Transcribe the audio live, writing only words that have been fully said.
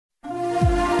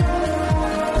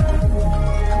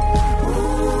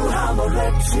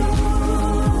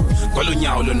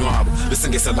Kolunyawo lonwabo bese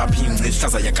ngeselapha ingci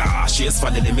ihlaza yakashi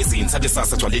esivalele emizini sathi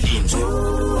sasa gcwale linje.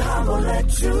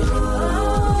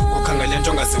 Ukhangele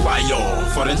into ongaziwayo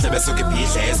for endlebe esuke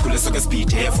ibhidle esikhule esuke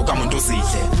esibhidef ukamuntu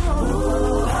uzidle.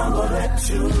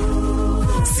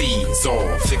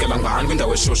 Sizo fikela ngani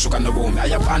kwindawo eshushu kanobomi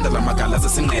ayabanda lamagala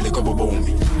zesinqele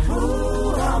kobobomi.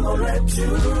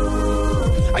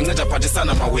 Anceda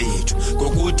phathisana mawethu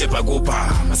ngokude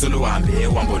bhakupha maseluhambe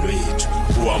uhambo lwethu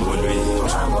uhambo lwethu.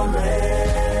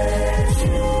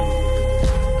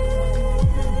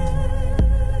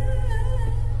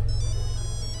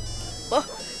 Oh,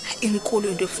 inkulu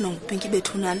into efuna ngipinki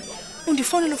bethunani.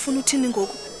 Undifonela ufuna uthini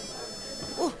ngoku?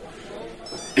 Oh.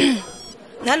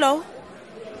 Hello.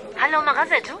 Hello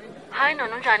makazethu. Hi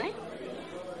nono njani?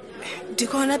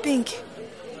 Ndikhona Pinki.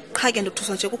 Cha ke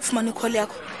ndokuthusa nje ukufumana icall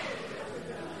yakho.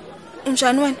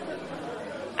 Unjani wena?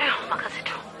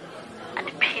 Makazethu.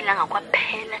 Andiphila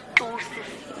ngakwaphela tu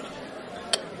sisi.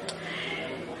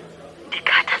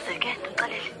 Ndikhathazeke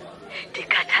ndixelele.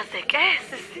 Ndikhathazeke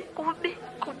sisi kubi.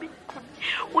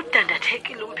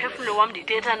 Udandathekile umphefumulo wami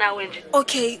ndithetha nawe nje.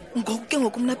 Okay, ngoku ke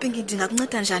ngoku mina Pinki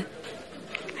ndingakunceda njani?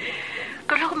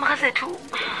 Kaloku makazethu.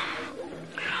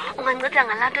 Unganceda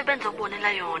ngalanto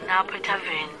benzobonela yona apha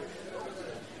etavern.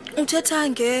 Uthetha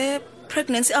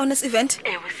nge-pregnancy awareness event?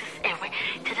 Ewe sisi, ewe.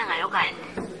 Thetha ngayo kani.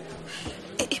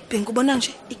 Ibhengu ubona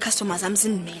nje i-customers zami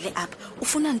zinimele apha.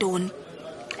 Ufuna ntoni?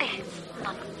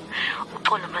 Mama.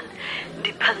 Uxolo man.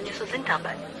 Ndiphazanyiswa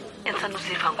zindaba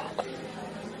ensanuziva ngoku.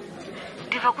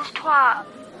 Ndiva kusithiwa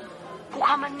kukho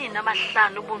amanina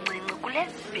amahlanu ubuncinci kule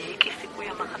veki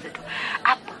sikuyo makazethu.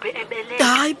 Abhubhe ebeleka.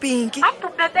 Hayi Pinki.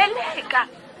 Abhubhe ebeleka.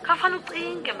 Kafana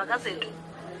ucinge makazethu.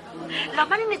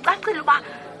 Lamanini icacile uba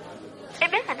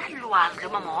ebenganalwazi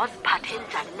loba mawaziphathe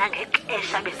njani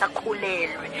nangexesha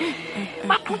besakhulelwe.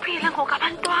 Baphuphile ngoku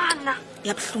abantwana.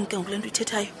 Yabuhlungu ke ngolento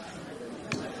ithethayo.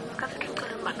 Makazethu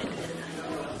ucela umbambelise.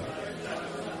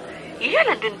 Yiyo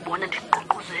le nto ndibona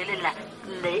ndiququzelela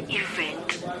le event.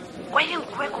 Kwaye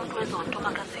nguwe konke wezonto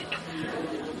makazethu.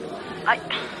 Hayi,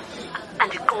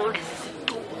 andiqondi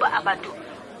sisituba abantu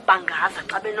bangaza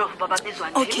xa benova babizwa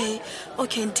nje.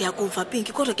 Okay ndiyakuva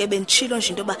Pinki kodwa ke benditshilo nje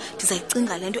into ba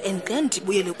ndizayicinga lento and then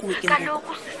ndibuyele kuwe ke ngoku.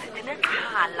 Kaloku sisi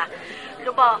ndinexhala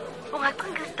loba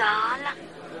ungacinga isidala.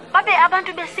 Babe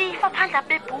abantu besifa phandla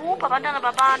bebhubha abantwana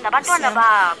babana abantwana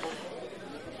babo.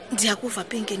 Ndiyakuva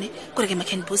Pinki ne kodwa ke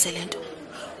makhe ndibuze lento.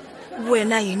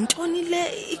 Wena yintoni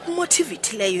le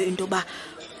ikumotivate leyo into ba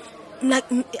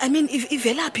I mean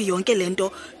ivelaphi yonke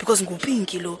lento because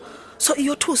nguPinki lo. So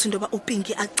iyothusa into ba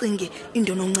uPinki acinge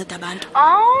into nonceda abantu.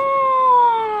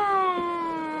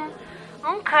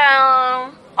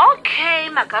 Okay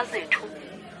makazethu.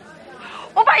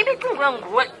 Uba ibicingwe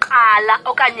nguwe qala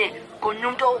okanye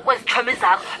ngomuntu kwezithome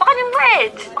zakho. Okanye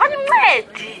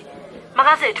incedi.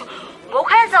 Makazethu,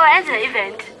 ngokwenza wayenza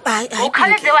event.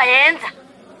 Ukhaleze wayenza.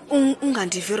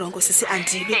 Ungandivi rongo sisi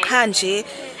andibi qha nje.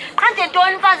 Qanje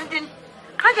ntoni mfazi ndini?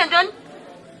 Qanje ntoni?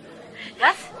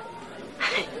 Yes.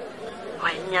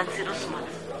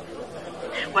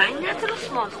 Wayenyanisile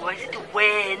uSimons wayesithi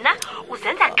wena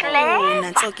uzenza clever.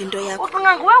 Nantsoko into yakho.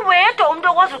 Ucinga nguwe wedwa umuntu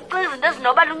okwazi ukucinga izinto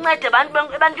ezinoba luncede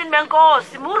ebantwini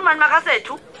benkosi. Murman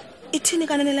makasethu. Ithini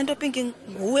kanene lento Pinki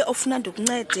nguwe ofuna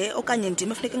ndikuncede okanye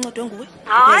ndime funeka incedwe nguwe?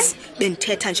 Yes,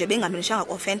 bendithetha nje bengamelishanga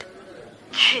kuofenda.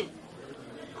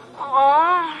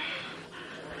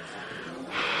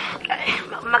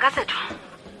 Makasethu.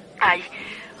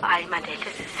 Hayi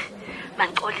mandehle sisi.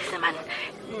 Mancolise man.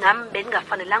 Nami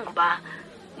bendingafanelanga uba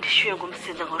ndishiywe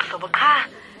ngumsindo ngohlobo qha.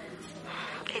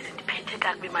 Ezindiphethe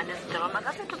kakubi manje izindaba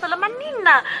makasethu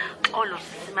salamanina. Xolo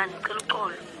sisi man, ngicela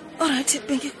uxolo. Alright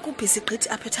Pinki kubhizi gqithi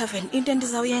apha etavern into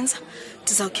endizawuyenza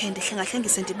ndizawukhe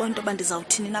ndihlengahlengise ndibona into ba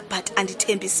ndizawuthini na but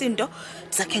andithembisi into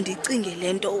ndizakhe ndicinge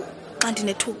lento xa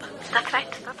ndinethuba. That's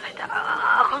right.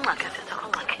 Akongxaki sisi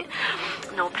akongxaki.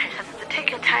 No pressure sisi,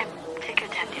 take your time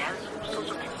yazi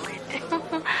usozuncede.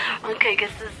 Okay ke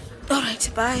sisi.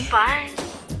 Alright, bye. Bye.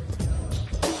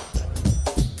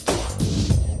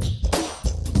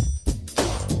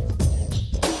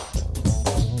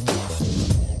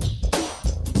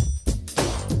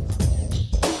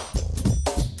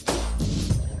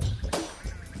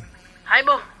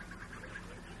 Hayibo.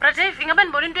 Pradev, ingabe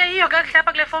ndibona into eyiyo kakuhle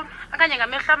apha kule phone. Akanye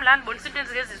ngamehlo ami la ndibonisa into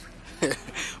enzikezizo.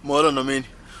 Molo nomini.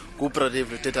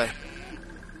 KuPradev lethethayo.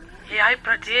 Hayi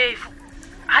Pradev.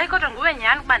 Hayi kodwa nguwe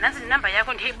nyani kuba nansi inamba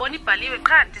yakho ndiyibona ibhaliwe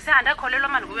qha ndisehanda kholelwa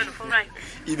manje nguwe lo phone wakho.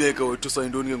 Ibeke wethu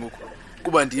sayintoni ke ngoku?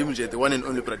 Kuba ndiyimi nje the one and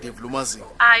only Pradev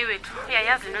lumaziyo. Hayi wethu,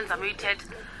 uyayazi into nzama uyithetha.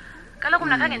 Kaloku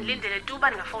mna khange ndilindele tu uba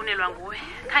ndingafowunelwa nguwe.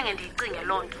 Khange ndiyicinge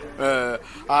loo nto.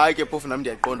 Hayi ke phofu nami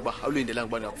ndiyaqonda uba awulindelanga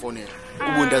uba ndingakufowunela.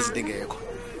 Ubundazi into engekho.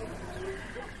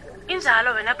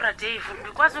 Injalo wena Bradave,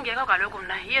 ndikwazi ungekho kaloku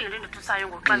mna yiyo le nto ndithusayo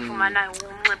ngoxa ndifumana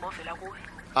umnxeba ovela kuwe.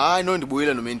 Hayi no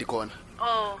ndibuyile nomendi khona.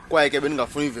 Kwaye ke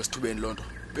bendingafuna uyive sithubeni loo nto.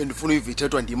 Bendifuna uyive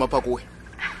ithethwa ndim apha kuwe.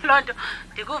 Loo nto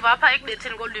ndikuva apha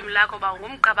ekubetheni kolwimi lakho ba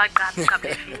ungumqabaqaba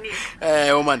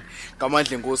qabhefinile. Man,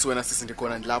 ngamandla enkosi wena sisi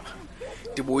ndikhona ndilapha.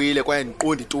 Ndibuyile kwaye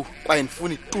ndiqondi tu kwaye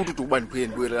ndifuni tu uba ndiphinde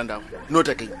ndibuyele la ndawo. Not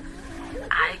again.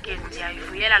 Hayi ke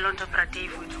ndiyayivuyela loo nto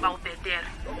Bradave wethu uba ubhetere.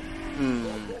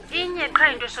 Inye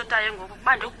qha into eshotayo ngoku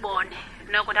kuba ndikubone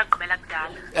noko ndagqibela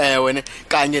kudala. Wena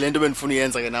kanye le nto bendifuna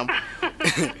uyenza ke nam.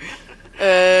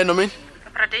 Nomini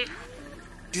Bradave,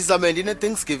 ndizabe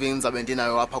ndine-Thanksgiving ndizabe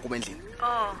ndinayo apha kum endlini.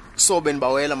 So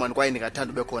benibawela mani kwaye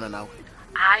ndingathanda ube khona nawe.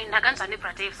 Hayi nakanjani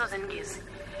Bradave soze ndingezi.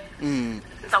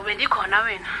 Ndizawube ndikhona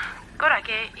wena. Kodwa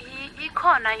ke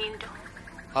ikhona into.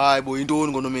 Hayi bo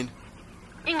yintoni ngonomini?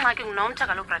 Ingxaki ngunomtha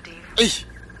kaloku Bradave. Eyi.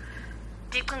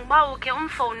 Ndicinga uba ukhe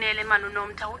umfowunele mani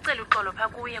unomtha ucele uxolo phaa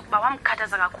kuye kuba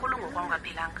wamkhathaza kakhulu ngokuba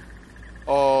ungaphilanga.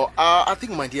 I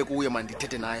think mandiye kuye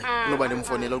mandithethe naye noba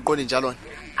ndimfonela uqonde njalo.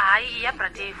 Hayi iya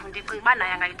Bradave, ndicinga uba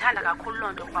naye angayithanda kakhulu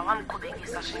loo nto kuba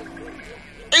wamkhubekisa shem.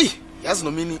 Eyi, yazi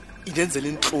nomini indenzela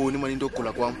intloni mani into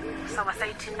yokugula kwam. Sawuba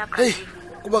sayithini na Bradave?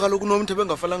 Kuba kaloku unomtha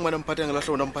bengafalanga mani amphathe ngala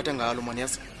hlobo ndamphathe ngalo mani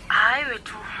yazi. Hayi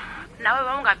wethu, nawe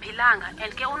wawungaphilanga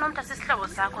and ke unomtha sisihlobo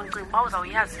sakho ndicinga uba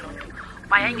uzawuyazi loo nto.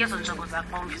 Bayangezo njongo zakho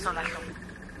uba umfiso lahlobo.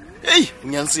 Eyi,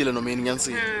 unyanisile nomini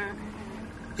unyanisile.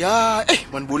 Ya,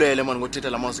 manibulele mani ngothetha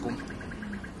la mazwi kum.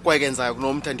 Kwaye kenzayo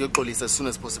kunomtha ndiyoxolisa as soon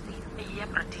as possible. Yeah,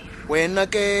 Bradave. Wena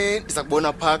ke ndiza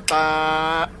kubona phaa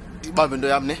xa ndibambe into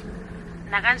yam ne?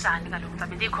 Nakanjani kaloku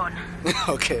ndizabe ndikhona.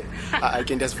 Okay. Hayi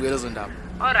ke ndiyazivuyela ezo ndaba.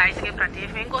 Alright ke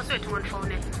Bradave, inkosi wethu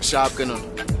ngondifowunele. Sharp ke nona.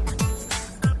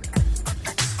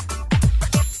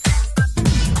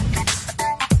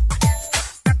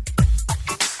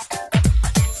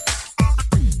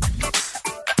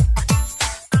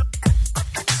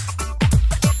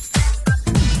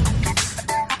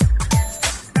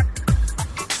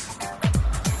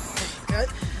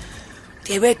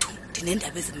 Wethu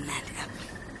ndinendaba ezimnandi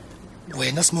apha.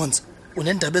 Wena Simonzi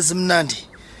unendaba ezimnandi.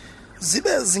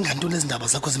 Zibe zingantoni ezindaba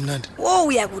zakho ezimnandi? Wo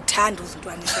uyakuthanda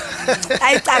uzintwana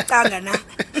ayicacanga na.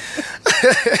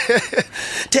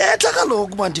 Thetha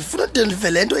kaloku manje ndifuna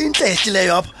ndivele into inhlehle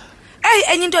leyo apha.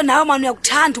 Enye into nawe manje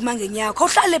uyakuthanda uma ngenyakho.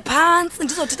 Uhlale phansi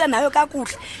ndizothetha nawe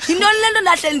kakuhle. Yintoni lento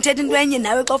ndahle nithethe into enye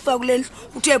nawe xa ufika kule ndlu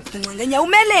uthi uyebhunqa ngenyawo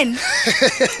umeleni?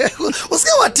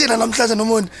 Usike wathina namhlanje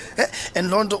nomoni.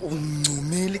 Enlonto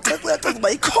uncumile caca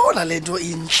kuba ikhona lento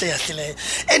inhlehle leyo.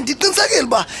 Endiqinisakile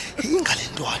uba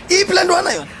ingalentwana. Iphi le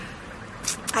ntwana yona?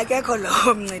 Akekho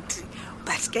lo mncedi.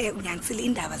 But ke unyanisile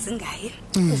indaba zingayi.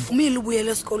 Uvumile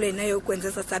ubuyele esikolweni ayokwenza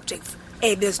esa subjects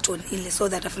ebezithonile so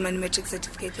that afumane matric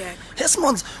certificate yakhe.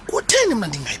 Hesmonds kutheni mina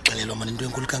ndingayixelelwa manje into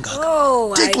enkulu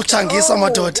kangaka? Ndikuthangisa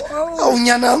madoda.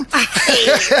 Awunyanam.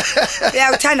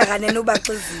 Uyawuthanda kanene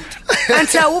ubaxizitho.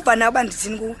 Anti awuva na uba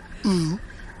ndithini kuwe?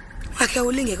 Akhe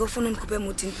ulingeke ufuna undikhuphe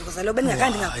emudini because lo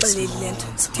bengakandi ngakuxeleli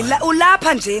lento.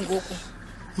 Ulapha nje ngoku.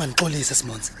 Manixolise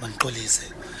Simonzi, manixolise.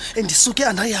 Endisuke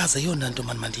andayazi yona nto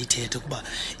mani mandiyithethe kuba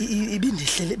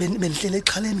ibindihlele bendihlele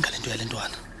exhaleni ngalento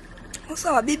yalentwana.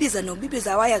 Usawabibiza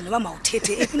nobibiza wayazi noma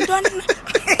mawuthethe intwana.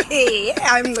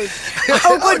 Ayimncedi.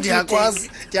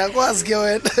 Ndiyakwazi ke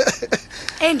wena.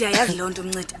 Ndiyayazi lo nto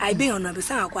mncedi.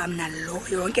 Ayibingonwabisanga kwami nalo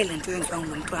yonke lento yenziwa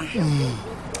ngumntwana.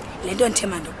 Lento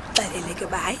ndithema ndokuxelele ke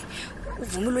ba hayi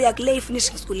uvumile uya kule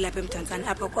finishing school lapha eMthanzana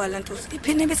apha kwala nto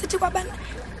iphinde besithi kwabana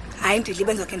hayi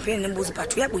ndilibenza campaign nembuzi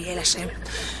but uyabuyela shem.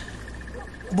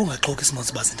 Ubungaxoki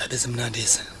Simonzi bazi indaba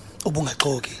ezimnandise.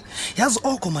 Ubungaxoki. Yazi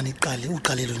oko maniqale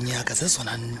uqalelo nyaka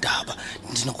zezona ndaba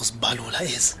ndinokuzibalula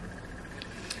ezi.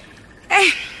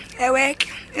 Eweke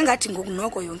engathi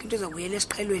ngokunoko yonke into izobuyela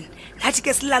esiqhelweni. Nathi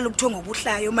ke silala ubuthongo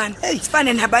obuhlayo man.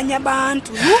 Sifane nabanye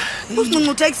abantu.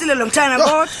 Usincuncuthekisile lo mthana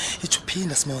kodwa.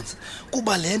 Ithuphinda Simonzi.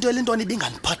 Kuba lento elintwana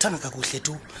ibinganiphathanga kakuhle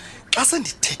tu. Xa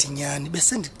sendithethe inyani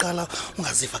bese ndiqala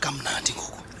ungaziva kamnandi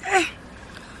ngoku.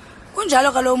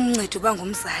 Kunjalo kalo umncedi uba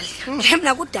ngumzali.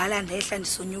 Mina kudala ndehla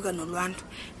ndisonyuka nolwantu.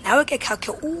 Nawe ke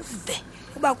khakhe uve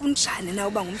uba kunjani na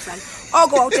uba ngumzali.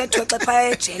 Oko wawuthethwe xa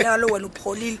phaya ejele walo wena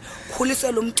upholile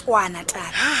ukhulisela umntwana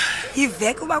tata.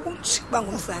 Iveke uba kunjani uba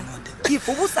ngumzali.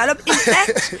 Ivuba uzalo in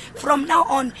fact from now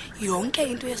on yonke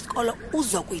into yesikolo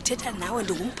uzokuyithetha nawe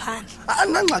ndingumphandle.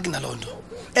 Anangxaki nalonto.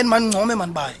 Enimangcome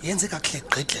maniba yenze kakuhle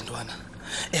gqidle ntwana.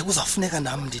 Kuzafuneka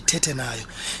nami ndithethe nayo.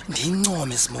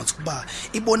 Ndiyincome Simonzi kuba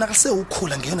ibonakalise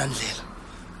ukhula ngeyona ndlela.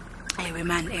 Ewe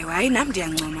man, ewe hayi nami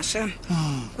ndiyancoma shem.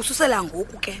 Ususela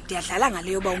ngoku ke ndiyadlala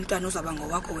ngaleyo ba umntwana uzaba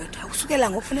ngowakho wethu. Akusukela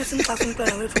ngoku ufuna simxhasa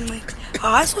umntwana wethu uncede.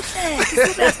 Hayi suhleke,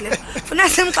 serious le. Ufuna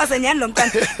simxhasa nyani lo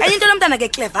mntwana. Enye into lo mntwana ke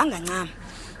clever ngancama.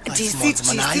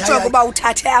 Ndisitsho kuba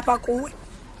uthathe apha kuwe.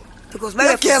 Because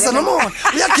uyageza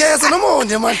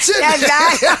nomonde man.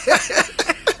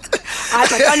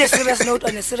 But on a serious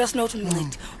note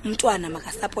mncede. Umntwana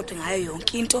makasupport ngayo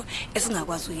yonke into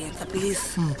esingakwazi uyenza please.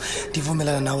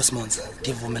 Ndivumelana nawe Simonza.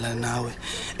 Ndivumelana nawe.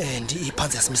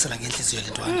 Iphansi yasimisela ngenhliziyo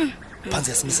lentwana. Phansi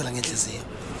yasimisela ngenhliziyo.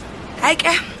 Hayi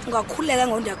ke ungakhuleka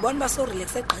ngoba ndiyakubona ba so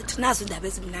relax egqithi nazo indaba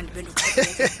ezimnandi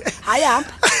benduqhubeka. Hayi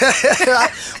hamba.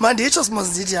 Manditsho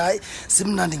Simonza ndithi hayi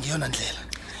simnandi ngiyona ndlela.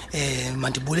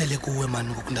 Mandibulele kuwe man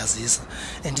ngokundazisa.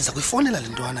 Ndiza kuyifonela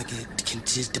lentwana ke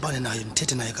ndibane nayo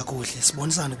ndithethe nayo kakuhle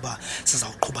sibonisana ukuba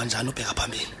sizawuqhubha njani ubheka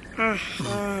phambili.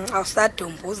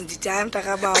 Awusadumbuza ndithi hayi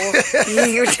mntakabawo.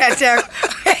 Uthathe.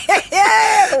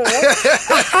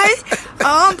 Hayi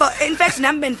hamba in fact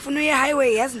nami benifuna uye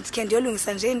highway yazi ndikhe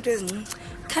ndiyolungisa nje into ezincinci.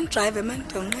 Can't drive man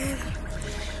donqela.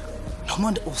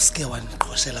 Nomonde usike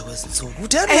waniqhoshela kwezinsuku.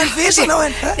 Utheni ngifisha na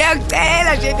wena?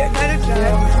 Ngiyacela nje ndiyaqala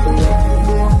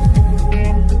drive.